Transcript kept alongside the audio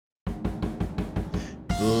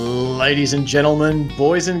Ladies and gentlemen,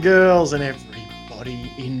 boys and girls, and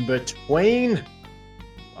everybody in between,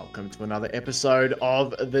 welcome to another episode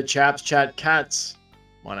of the Chaps Chat Cats.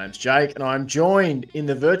 My name's Jake, and I'm joined in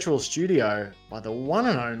the virtual studio by the one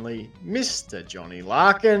and only Mr. Johnny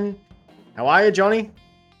Larkin. How are you, Johnny?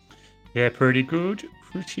 Yeah, pretty good.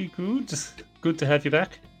 Pretty good. Good to have you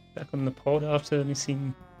back on the pod after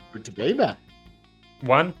missing Good to be back.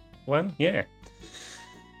 one. Yeah.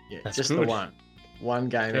 Yeah, That's just good. the one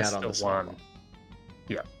game Just out on the the sideline. one.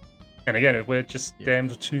 Yeah. And again, we're just down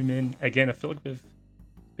to two men. Again, I feel like we've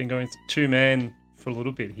been going two man for a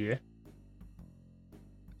little bit here.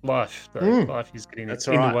 Life, though. Life is getting in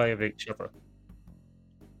the way of each other.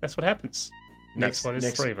 That's what happens. And that's why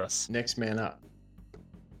there's three of us. Next man up.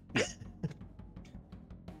 Yeah.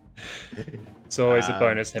 It's always a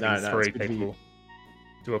bonus having three people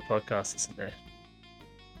do a podcast, isn't there?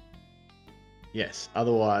 Yes,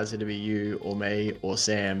 otherwise it'd be you or me or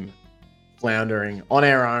Sam floundering on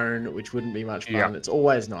our own, which wouldn't be much fun. Yeah. It's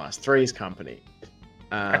always nice. Three's company.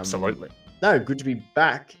 Absolutely. No, good to be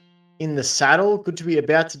back in the saddle. Good to be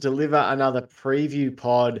about to deliver another preview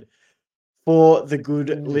pod for the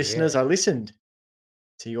good listeners. I listened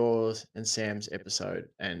to yours and Sam's episode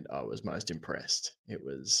and I was most impressed. It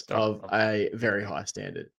was of a very high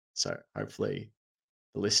standard. So hopefully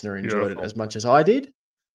the listener enjoyed it as much as I did.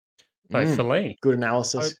 Hopefully. Good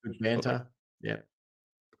analysis, good banter. Yeah.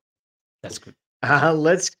 That's good.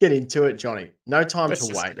 Let's get into it, Johnny. No time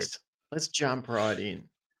to waste. Let's jump right in.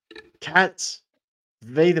 Cats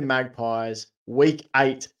v the Magpies, week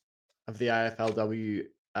 8 of the AFLW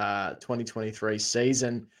 2023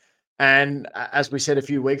 season. And as we said a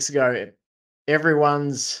few weeks ago,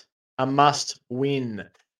 everyone's a must win,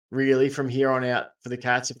 really, from here on out for the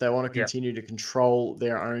Cats if they want to continue to control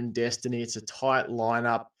their own destiny. It's a tight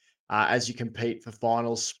lineup as you compete for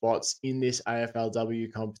final spots in this AFLW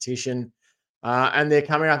competition. And they're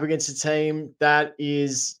coming up against a team that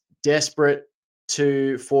is desperate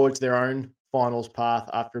to forge their own finals path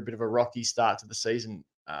after a bit of a rocky start to the season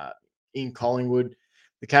in Collingwood.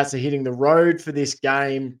 The Cats are hitting the road for this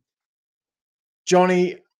game.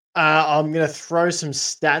 Johnny, I'm going to throw some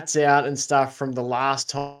stats out and stuff from the last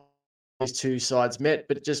time these two sides met,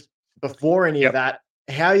 but just before any of that,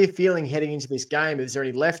 how are you feeling heading into this game? Is there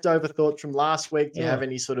any leftover thoughts from last week? Do you have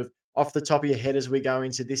any sort of off the top of your head as we go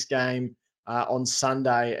into this game on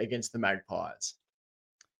Sunday against the Magpies?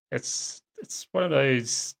 It's one of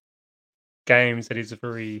those games that is a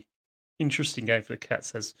very interesting game for the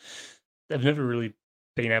Cats, as they've never really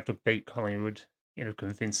been able to beat Collingwood in a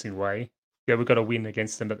convincing way. Yeah, we got a win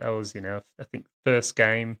against them, but that was, I think first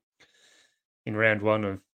game in round one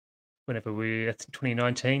of whenever I think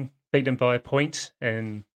 2019, beat them by a point,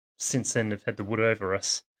 and since then they've had the wood over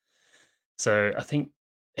us. So I think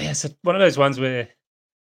it's one of those ones where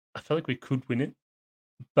I feel like we could win it,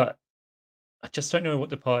 but I just don't know what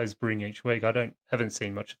the Pies bring each week. Haven't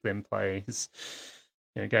seen much of them play.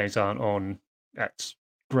 Games aren't on at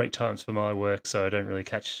great times for my work, so I don't really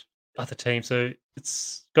catch other teams. So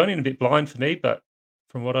it's gone in a bit blind for me, but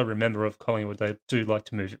from what I remember of Collingwood, they do like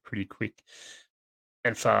to move it pretty quick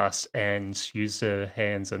and fast and use their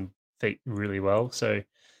hands and feet really well. So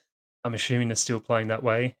I'm assuming they're still playing that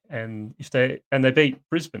way. And they beat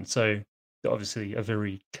Brisbane, so they're obviously a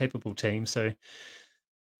very capable team. So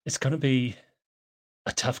it's going to be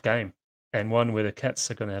a tough game, and one where the Cats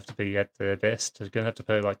are going to have to be at their best. They're going to have to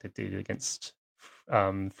play like they did against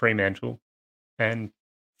Fremantle and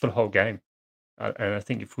for the whole game. And I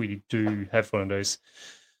think if we do have one of those,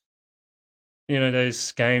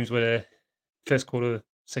 those games where first quarter,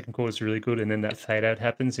 second quarter is really good, and then that fade out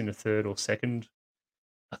happens in the third or second,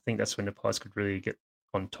 I think that's when the Pies could really get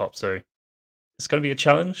on top. So it's going to be a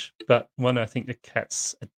challenge, but one I think the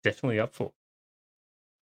Cats are definitely up for.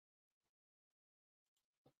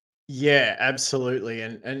 Yeah, absolutely.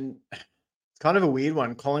 And it's kind of a weird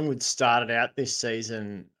one. Collingwood started out this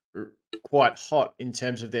season quite hot in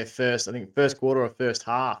terms of their first quarter or first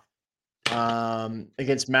half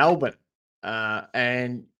against Melbourne,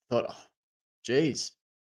 and thought, oh, geez,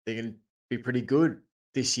 they're going to be pretty good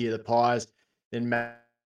this year, the Pies. Then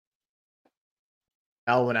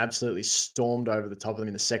Melbourne absolutely stormed over the top of them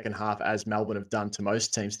in the second half, as Melbourne have done to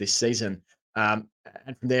most teams this season. And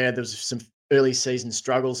from there was some early season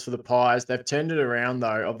struggles for the Pies. They've turned it around,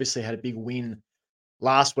 though. Obviously had a big win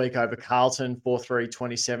last week over Carlton, 4-3,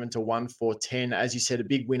 27-1, 4-10. As you said, a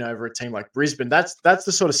big win over a team like Brisbane. That's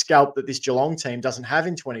the sort of scalp that this Geelong team doesn't have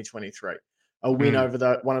in 2023. A win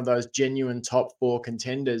over one of those genuine top four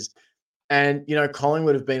contenders. And,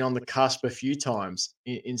 Collingwood have been on the cusp a few times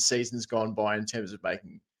in seasons gone by in terms of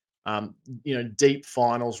making, deep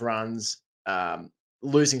finals runs.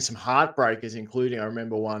 losing some heartbreakers, including I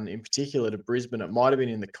remember one in particular to Brisbane. It might have been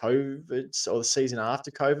in the COVID or the season after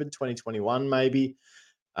COVID, 2021 maybe.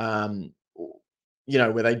 Um,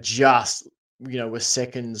 where they just were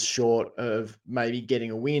seconds short of maybe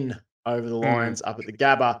getting a win over the Mm. Lions up at the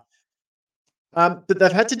Gabba. But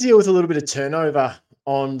they've had to deal with a little bit of turnover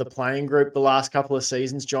on the playing group the last couple of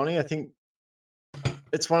seasons, Johnny. I think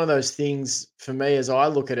it's one of those things for me as I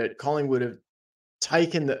look at it. Collingwood have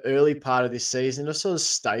taken the early part of this season to sort of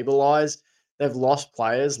stabilise. They've lost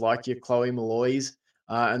players like your Chloe Malloys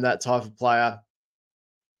and that type of player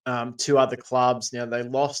to other clubs. Now, they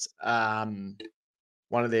lost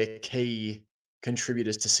one of their key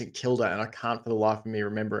contributors to St Kilda, and I can't for the life of me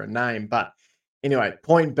remember a name. But anyway,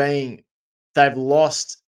 point being, they've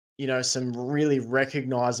lost, some really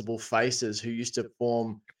recognisable faces who used to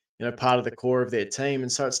form, part of the core of their team.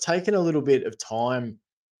 And so it's taken a little bit of time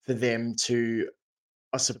for them to,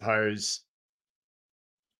 I suppose,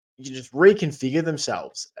 you just reconfigure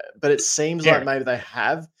themselves. But it seems like Yeah. maybe they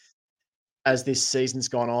have as this season's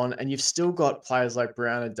gone on, and you've still got players like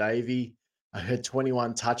Brianna Davey, who had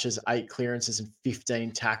 21 touches, 8 clearances, and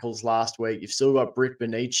 15 tackles last week. You've still got Britt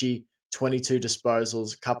Benici, 22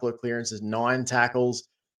 disposals, a couple of clearances, 9 tackles.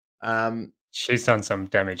 She's done some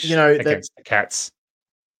damage That against the Cats.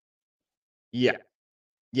 yeah,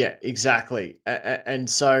 yeah, exactly. And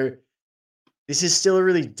so this is still a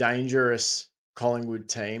really dangerous Collingwood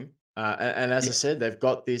team. And as I Yeah. said, they've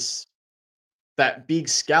got that big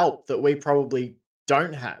scalp that we probably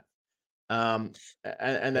don't have. And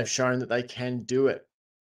Yeah. they've shown that they can do it,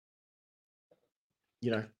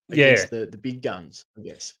 Yeah. against the big guns, I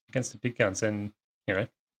guess. Against the big guns. And, you know,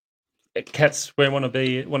 Cats, we want to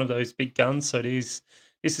be one of those big guns. So this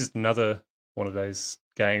is another one of those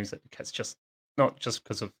games that the Cats just, not just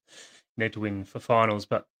because of need to win for finals,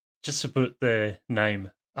 but just to put their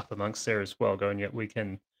name up amongst there as well, going, yeah, we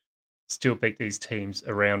can still beat these teams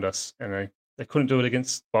around us. And they couldn't do it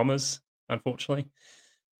against Bombers, unfortunately.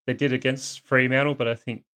 They did against Fremantle, but I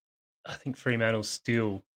think Fremantle's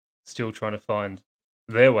still trying to find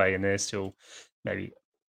their way, and they're still maybe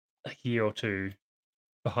a year or two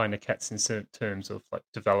behind the Cats in certain terms of like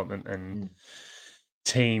development and Mm.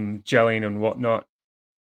 team gelling and whatnot.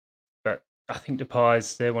 But I think the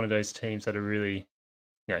Pies, they're one of those teams that are really,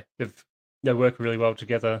 they work really well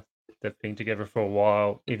together. They've been together for a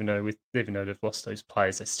while, even though they've lost those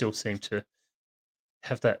players, they still seem to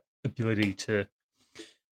have that ability to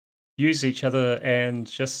use each other and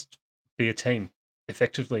just be a team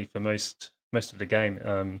effectively for most of the game,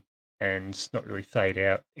 and not really fade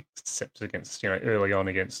out except against early on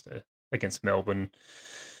against Melbourne.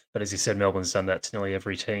 But as you said, Melbourne's done that to nearly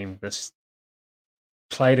every team that's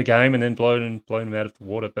played a game and then blown them out of the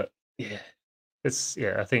water. But I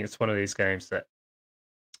think it's one of these games that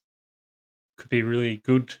could be really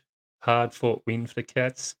good, hard fought win for the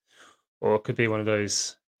Cats, or it could be one of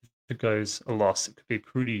those. If it goes a loss, it could be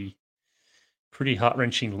pretty heart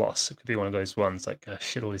wrenching loss. It could be one of those ones like,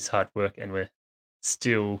 shit, all this hard work, and we're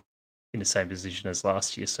still in the same position as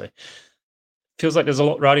last year. So feels like there's a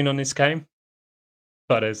lot riding on this game.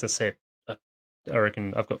 But as I said, I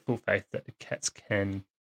reckon I've got full faith that the Cats can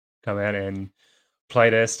come out and play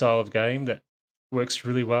their style of game that works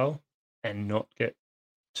really well and not get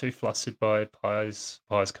too flustered by Pies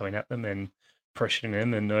coming at them and pressuring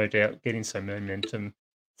them, and no doubt getting some momentum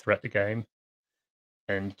throughout the game.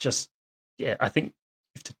 And just, I think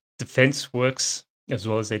if the defense works as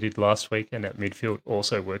well as they did last week, and that midfield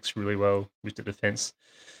also works really well with the defense,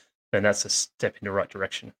 then that's a step in the right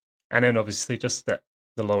direction. And then obviously just that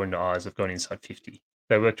the low end eyes have gone inside 50.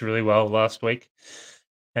 They worked really well last week,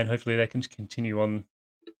 and hopefully they can continue on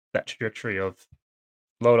that trajectory of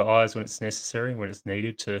lower the eyes when it's necessary, when it's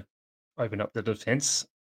needed to open up the defense,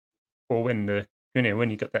 or when when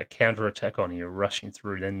you got that counter attack on and you're rushing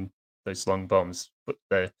through, then those long bombs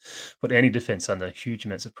put any defense under huge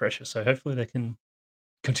amounts of pressure. So hopefully they can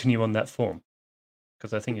continue on that form,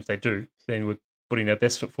 because I think if they do, then we're putting our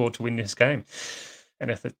best foot forward to win this game.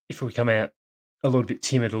 And if we come out a little bit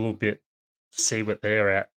timid, a little bit see what they're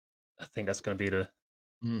at, I think that's going to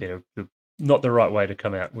be not the right way to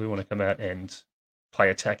come out. We want to come out and play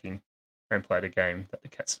attacking and play the game that the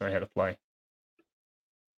Cats know how to play.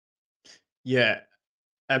 Yeah,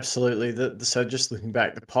 absolutely. So just looking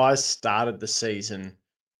back, the Pies started the season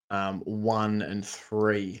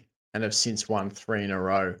 1-3 and have since won 3 in a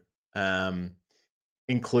row,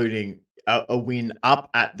 including a win up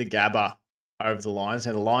at the Gabba over the Lions.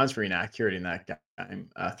 Now, the Lions were inaccurate in that game,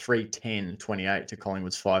 3-10-28 to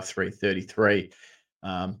Collingwood's 5-3-33.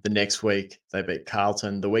 The next week, they beat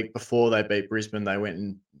Carlton. The week before they beat Brisbane, they went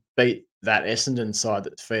and beat that Essendon side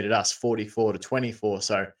that defeated us 44-24.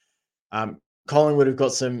 So Collingwood have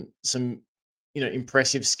got some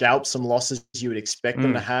impressive scalps, some losses you would expect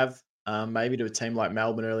them to have, maybe to a team like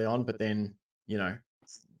Melbourne early on, but then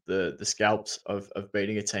the scalps of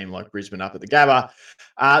beating a team like Brisbane up at the Gabba.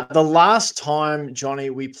 The last time, Johnny,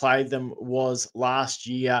 we played them was last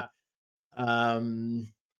year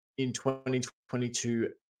in 2022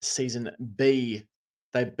 season B.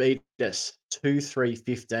 They beat us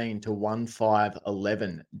 2-3-15 to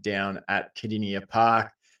 1-5-11 down at Cardinia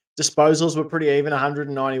Park. Disposals were pretty even,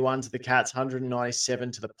 191 to the Cats,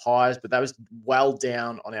 197 to the Pies, but that was well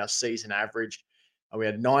down on our season average. We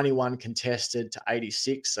had 91 contested to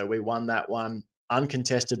 86, so we won that one.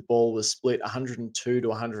 Uncontested ball was split 102 to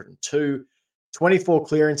 102. 24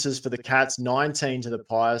 clearances for the Cats, 19 to the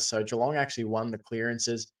Pies, so Geelong actually won the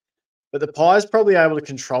clearances. But the Pies probably able to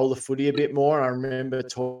control the footy a bit more, and I remember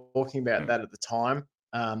talking about that at the time,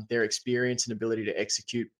 their experience and ability to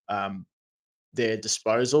execute their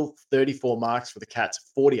disposal. 34 marks for the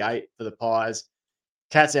Cats, 48 for the Pies.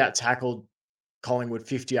 Cats out-tackled Collingwood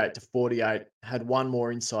 58-48, had one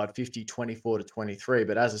more inside 50, 24-23.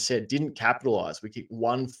 But as I said, didn't capitalise. We kicked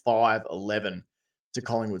 1-5-11 to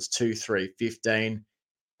Collingwood's 2-3-15.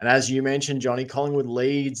 And as you mentioned, Johnny, Collingwood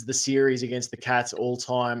leads the series against the Cats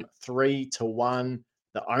all-time 3-1.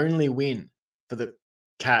 The only win for the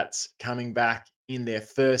Cats coming back in their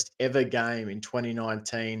first ever game in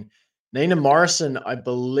 2019. Nina Morrison, I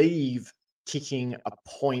believe, kicking a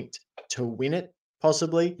point to win it,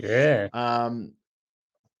 possibly. Yeah.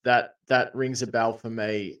 That rings a bell for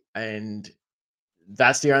me. And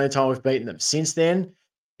that's the only time we've beaten them. Since then,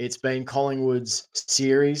 it's been Collingwood's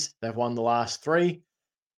series. They've won the last three.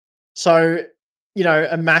 So,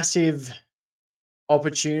 a massive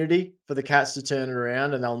opportunity for the Cats to turn it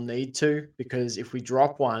around, and they'll need to, because if we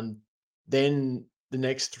drop one, then the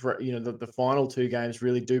next, the final two games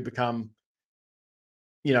really do become,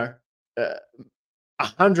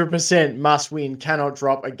 100% must win, cannot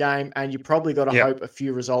drop a game, and you probably got to hope a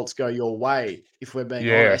few results go your way, if we're being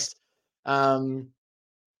honest. Do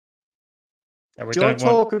you want to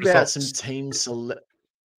talk about some team select?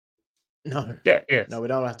 No. Yeah, yes. No, we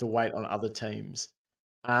don't have to wait on other teams.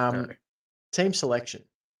 Team selection,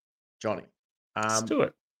 Johnny. Let's do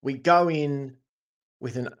it. We go in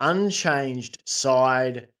with an unchanged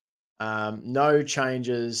side, no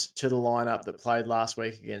changes to the lineup that played last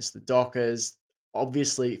week against the Dockers.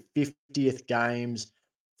 Obviously, 50th games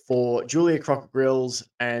for Julia Crocker-Grills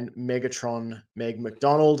and Megatron Meg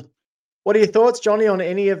McDonald. What are your thoughts, Johnny, on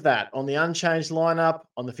any of that? On the unchanged lineup,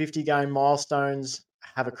 on the 50-game milestones?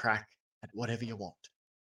 Have a crack at whatever you want.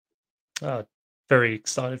 Very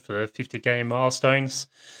excited for the 50-game milestones.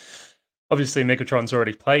 Obviously, Megatron's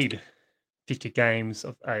already played 50 games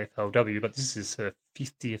of AFLW, but this is her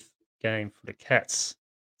 50th game for the Cats.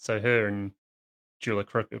 So her and Julia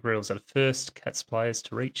Crocker-Grills are the first Cats players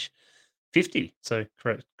to reach 50. So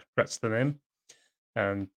congrats to them.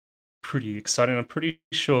 Pretty exciting. I'm pretty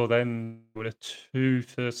sure then were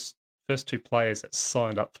the first two players that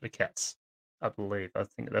signed up for the Cats, I believe. I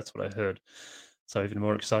think that's what I heard. So even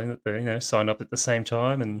more exciting that they signed up at the same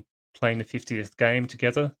time and playing the 50th game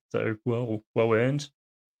together. So well earned.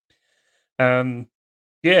 And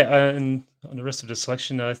on the rest of the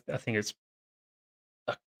selection, I think it's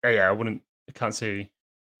I can't see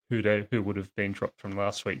who would have been dropped from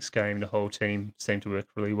last week's game. The whole team seemed to work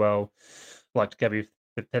really well. Liked Gabby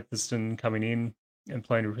Featherston coming in and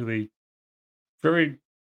playing a really very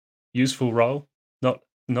useful role.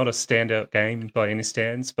 Not a standout game by any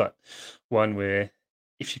stands, but one where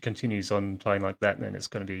if she continues on playing like that, then it's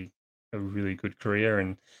going to be a really good career,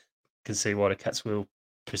 and can see why the Cats will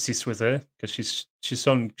persist with her, because she's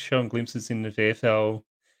shown glimpses in the VFL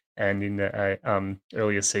and in the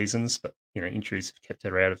earlier seasons, but injuries have kept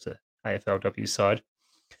her out of the AFLW side.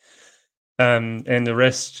 And the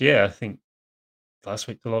rest, I think last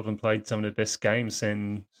week a lot of them played some of the best games,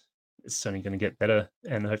 and it's only going to get better,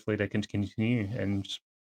 and hopefully they can continue. And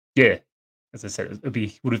as I said,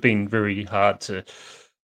 would have been very hard to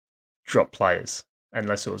drop players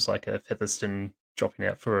unless it was like a Featherston dropping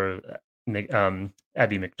out for a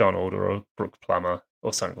Abby McDonald or a Brooke Plummer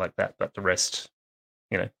or something like that. But the rest,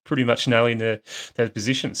 pretty much nailing their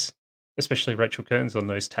positions, especially Rachel Kearns on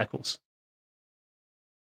those tackles.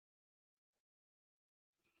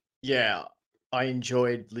 Yeah, I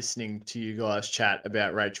enjoyed listening to you guys chat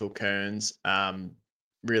about Rachel Kearns.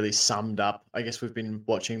 Really summed up. I guess we've been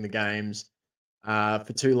watching the games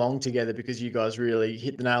for too long together, because you guys really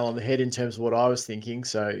hit the nail on the head in terms of what I was thinking.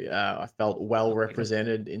 So I felt well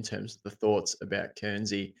represented in terms of the thoughts about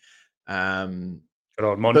Kearnsy.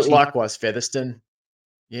 But likewise, Featherston.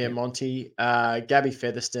 Yeah, Yep. Monty. Gabby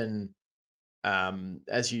Featherston,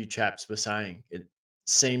 as you chaps were saying, it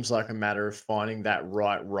seems like a matter of finding that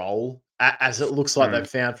right role, as it looks like they've Mm,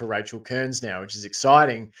 found for Rachel Kearns now, which is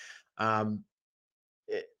exciting. Um,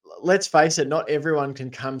 it, let's face it, not everyone can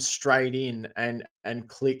come straight in and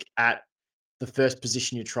click at the first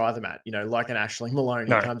position you try them at. You know, like an Ashling Maloney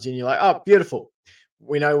no. comes in, you're like, oh, beautiful.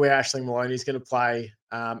 We know where Ashling Maloney is going to play,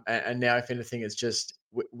 and now, if anything, it's just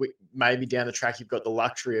maybe down the track you've got the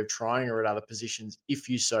luxury of trying her at other positions if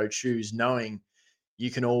you so choose, knowing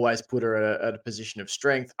you can always put her at a position of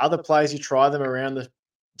strength. Other players, you try them around the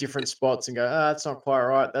different spots and go, oh, that's not quite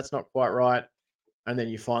right. That's not quite right. And then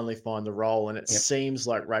you finally find the role. And it Yep. seems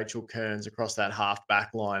like Rachel Kearns across that half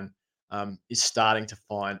back line is starting to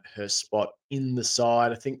find her spot in the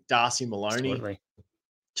side. I think Darcy Maloney, Absolutely.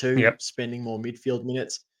 too, Yep. spending more midfield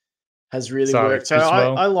minutes has really Sarli worked. So as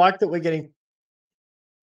well. I like that we're getting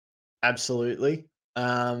absolutely.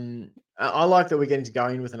 I like that we're getting to go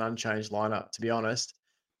in with an unchanged lineup, to be honest.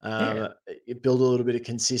 Yeah. It build a little bit of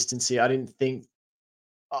consistency. I don't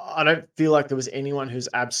feel like there was anyone who's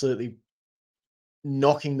absolutely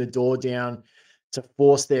knocking the door down to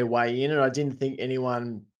force their way in. And I didn't think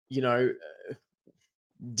anyone,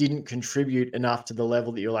 didn't contribute enough to the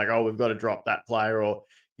level that you're like, oh, we've got to drop that player, or,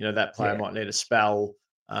 that player Yeah. might need a spell.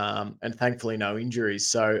 And thankfully, no injuries.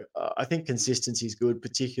 So I think consistency is good,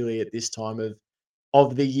 particularly at this time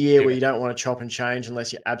of the year where Yeah. you don't want to chop and change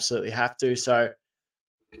unless you absolutely have to. So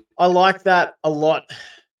I like that a lot,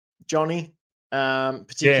 Johnny, Yeah.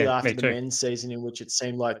 particularly Me after the too. men's season in which it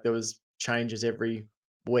seemed like there was changes every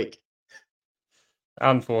week.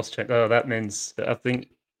 Unforced check. Oh, that means that I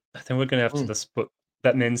think we're gonna have to Mm, just put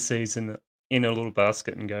that men's season in a little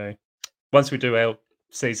basket and go. Once we do our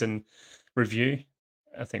season review,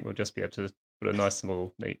 I think we'll just be able to put a nice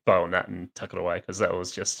little neat bow on that and tuck it away because that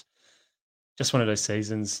was just one of those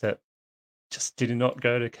seasons that just did not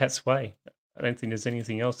go to Cat's way. I don't think there's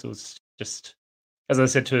anything else. It was just, as I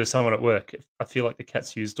said to someone at work, I feel like the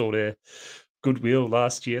Cats used all their goodwill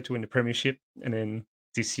last year to win the premiership, and then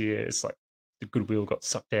this year it's like the goodwill got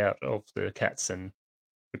sucked out of the Cats, and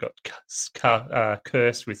we got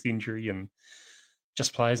cursed with injury and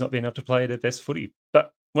just players not being able to play their best footy.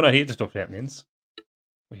 But we're not here to talk about men's.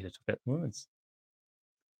 We're here to talk about the women's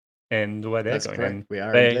and the way they're that's going. correct. And We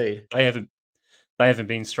are they indeed. they haven't they haven't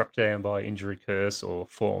been struck down by injury curse or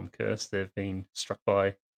form curse. They've been struck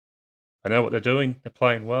by I know what they're doing. They're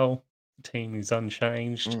playing well. The team is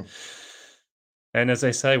unchanged. Mm. And as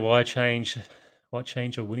they say, why change? Why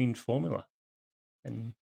change a winning formula?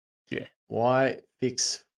 And yeah, Why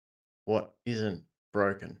fix what isn't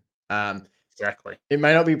broken? Um, exactly. it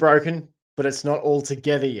may not be broken, but it's not all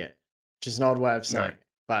together yet, which is an odd way of No, saying it.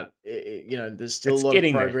 But there's still it's a lot of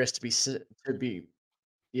getting there. progress to be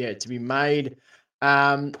made.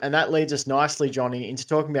 And that leads us nicely, Johnny, into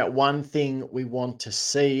talking about one thing we want to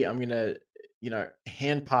see. I'm going to,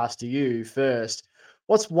 hand pass to you first.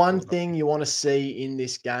 What's one Oh, thing you want to see in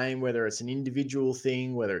this game, whether it's an individual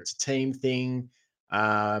thing, whether it's a team thing,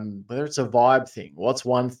 whether it's a vibe thing? What's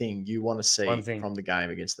one thing you want to one see thing. from the game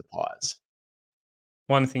against the Pies?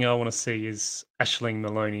 One thing I want to see is Aisling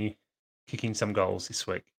Maloney kicking some goals this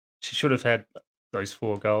week. She should have had those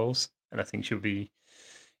 4 goals, and I think she'll be,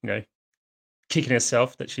 you know, kicking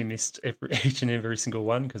herself that she missed each and every single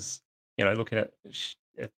one. Because looking at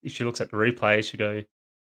if she looks at the replay, she go,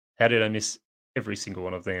 "How did I miss every single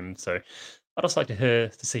one of them?" So I'd just like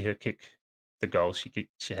to see her kick the goals.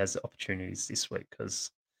 She has the opportunities this week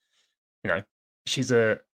because you know she's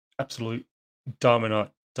a absolute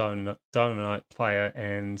dynamite player,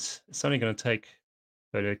 and it's only going to take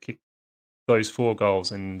her to kick those 4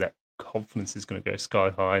 goals, and that confidence is going to go sky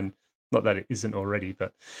high. And not that it isn't already,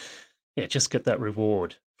 but yeah, just get that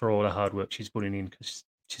reward for all the hard work she's putting in because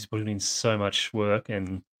she's putting in so much work,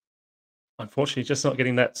 and unfortunately, just not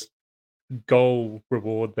getting that goal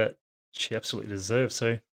reward that she absolutely deserves.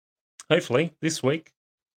 So hopefully this week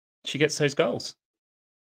she gets those goals.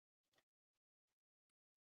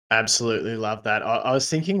 Absolutely love that. I was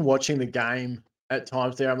thinking watching the game at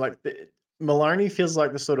times there. I'm like, Maloney feels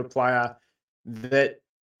like the sort of player that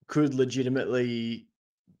could legitimately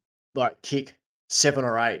like kick 7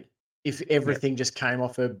 or 8 if Yeah, everything just came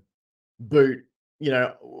off her boot,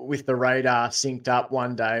 with the radar synced up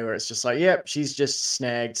one day where it's just like, yep, she's just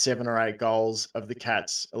snagged 7 or 8 goals of the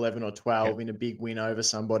Cats, 11 or yeah. 12 in a big win over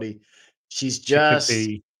somebody. She's She could just,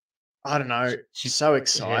 be. I don't know, She, so yeah,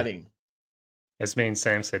 exciting. as me and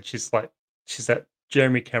Sam said, she's that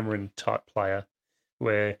Jeremy Cameron type player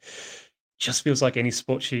where just feels like any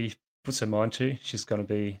sport she puts her mind to, she's gonna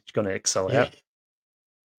excel Yeah. at.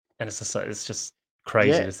 And it's just crazy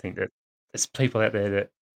Yeah. to think that there's people out there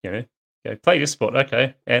that go play this sport,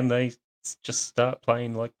 okay, and they just start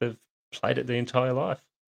playing like they've played it the entire life.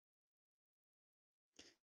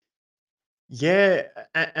 Yeah,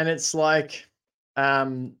 and it's like,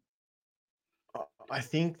 um, I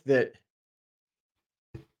think that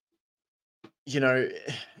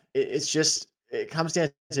it's just it comes down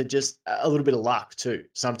to just a little bit of luck too.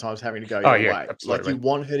 Sometimes having to go Oh your yeah, way, like absolutely. you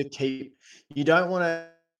want her to keep. You don't want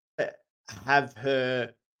to have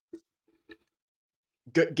her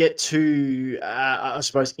get too, I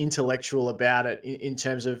suppose, intellectual about it in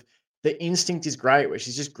terms of the instinct is great, where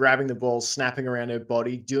she's just grabbing the ball, snapping around her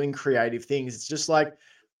body, doing creative things. It's just like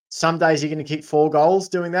some days you're going to kick 4 goals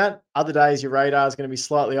doing that. Other days your radar is going to be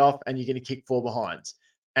slightly off and you're going to kick 4 behinds.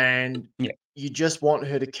 And Yeah, you just want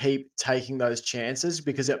her to keep taking those chances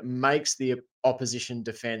because it makes the opposition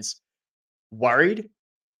defense worried.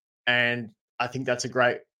 And I think that's a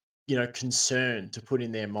great, concern to put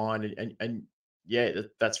in their mind. And yeah,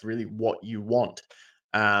 that's really what you want.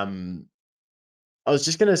 Um, I was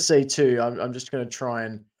just going to say too, I'm just going to try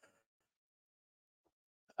and,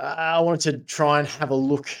 I wanted to try and have a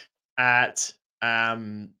look at,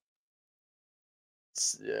 um,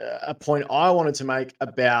 a point I wanted to make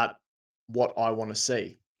about what I want to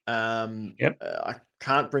see. yep, I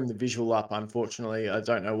can't bring the visual up, unfortunately. I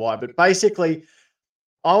don't know why, but basically,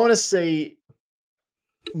 I want to see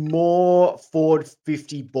more forward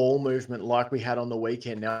 50 ball movement like we had on the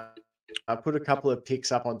weekend. Now, I put a couple of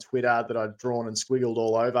pics up on Twitter that I'd drawn and squiggled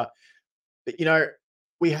all over. But,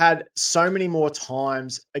 we had so many more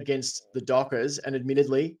times against the Dockers, and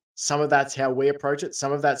admittedly, some of that's how we approach it.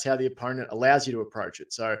 Some of that's how the opponent allows you to approach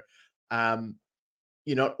it. So, um,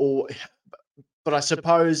 you're not all, but I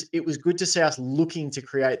suppose it was good to see us looking to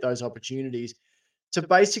create those opportunities to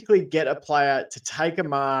basically get a player to take a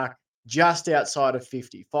mark just outside of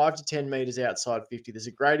 50, 5 to 10 meters outside 50. There's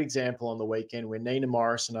a great example on the weekend where Nina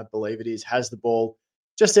Morrison, I believe it is, has the ball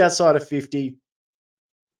just outside of 50.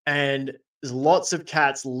 And there's lots of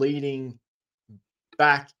cats leading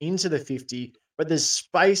back into the 50, but there's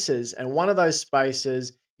spaces. And one of those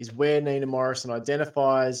spaces is where Nina Morrison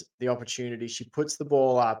identifies the opportunity. She puts the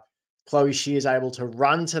ball up. Chloe Shear is able to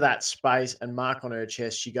run to that space and mark on her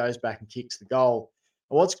chest. She goes back and kicks the goal.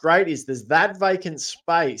 And what's great is there's that vacant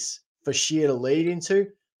space for Shear to lead into,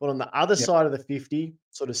 but on the other yep, side of the 50,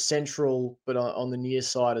 sort of central, but on the near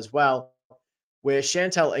side as well, where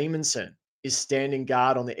Chantal Eamonson is standing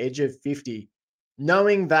guard on the edge of 50,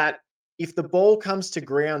 knowing that if the ball comes to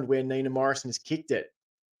ground where Nina Morrison has kicked it,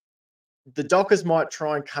 the Dockers might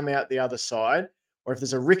try and come out the other side, or if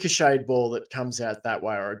there's a ricocheted ball that comes out that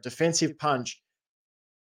way, or a defensive punch,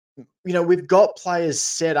 we've got players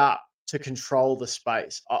set up to control the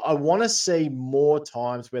space. I want to see more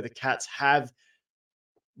times where the Cats have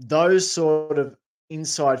those sort of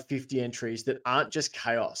inside 50 entries that aren't just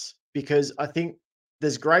chaos, because I think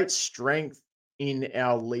there's great strength in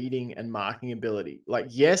our leading and marking ability. Like,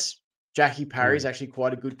 yes, Jackie Parry is mm, actually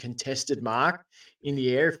quite a good contested mark in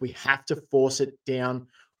the air if we have to force it down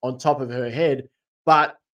on top of her head,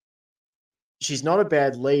 but she's not a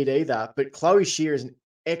bad lead either. But Chloe Shear is an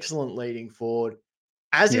excellent leading forward,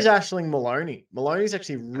 as is yep. Aisling Maloney. Maloney's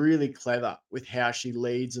actually really clever with how she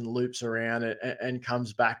leads and loops around it and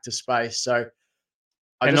comes back to space. So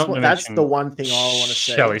I And just not want to that's the mention one thing I wanna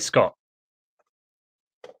Shelley see. Scott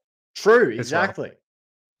True, as well. exactly.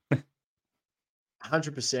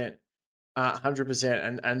 100%.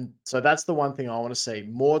 100%. And so that's the one thing I wanna see.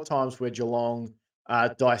 More times where Geelong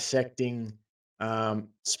are dissecting,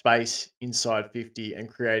 space inside 50 and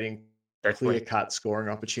creating Definitely. clear-cut scoring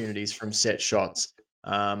opportunities from set shots.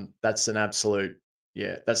 That's an absolute,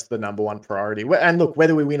 yeah, that's the number one priority. And look,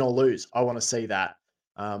 whether we win or lose, I wanna see that,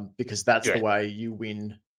 because that's the Yeah, way you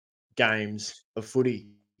win games of footy,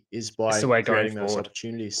 is it's the by way going creating those forward.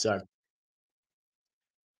 opportunities. So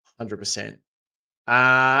 100%.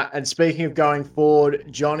 And speaking of going forward,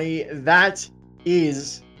 Johnny, that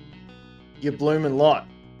is your bloomin' lot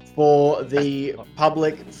for That's the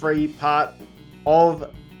public free part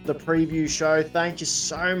of the preview show. Thank you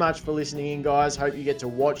so much for listening in, guys. Hope you get to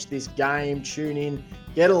watch this game, tune in,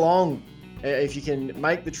 get along. If you can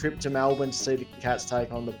make the trip to Melbourne to see the Cats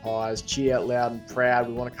take on the Pies, cheer out loud and proud.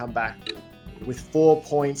 We want to come back with 4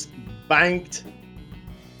 points banked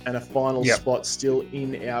and a final Yep. spot still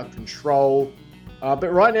in our control.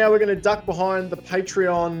 But right now, we're going to duck behind the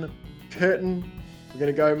Patreon curtain. We're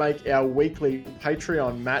going to go make our weekly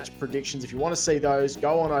Patreon match predictions. If you want to see those,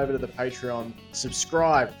 go on over to the Patreon,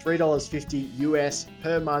 subscribe, $3.50 US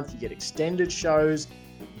per month. You get extended shows,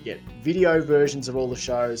 you get video versions of all the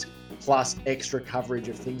shows, plus extra coverage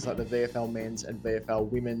of things like the VFL men's and VFL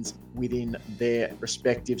women's within their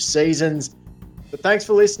respective seasons. But thanks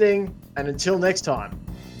for listening, and until next time,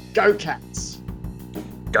 go Cats!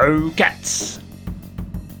 Go Cats!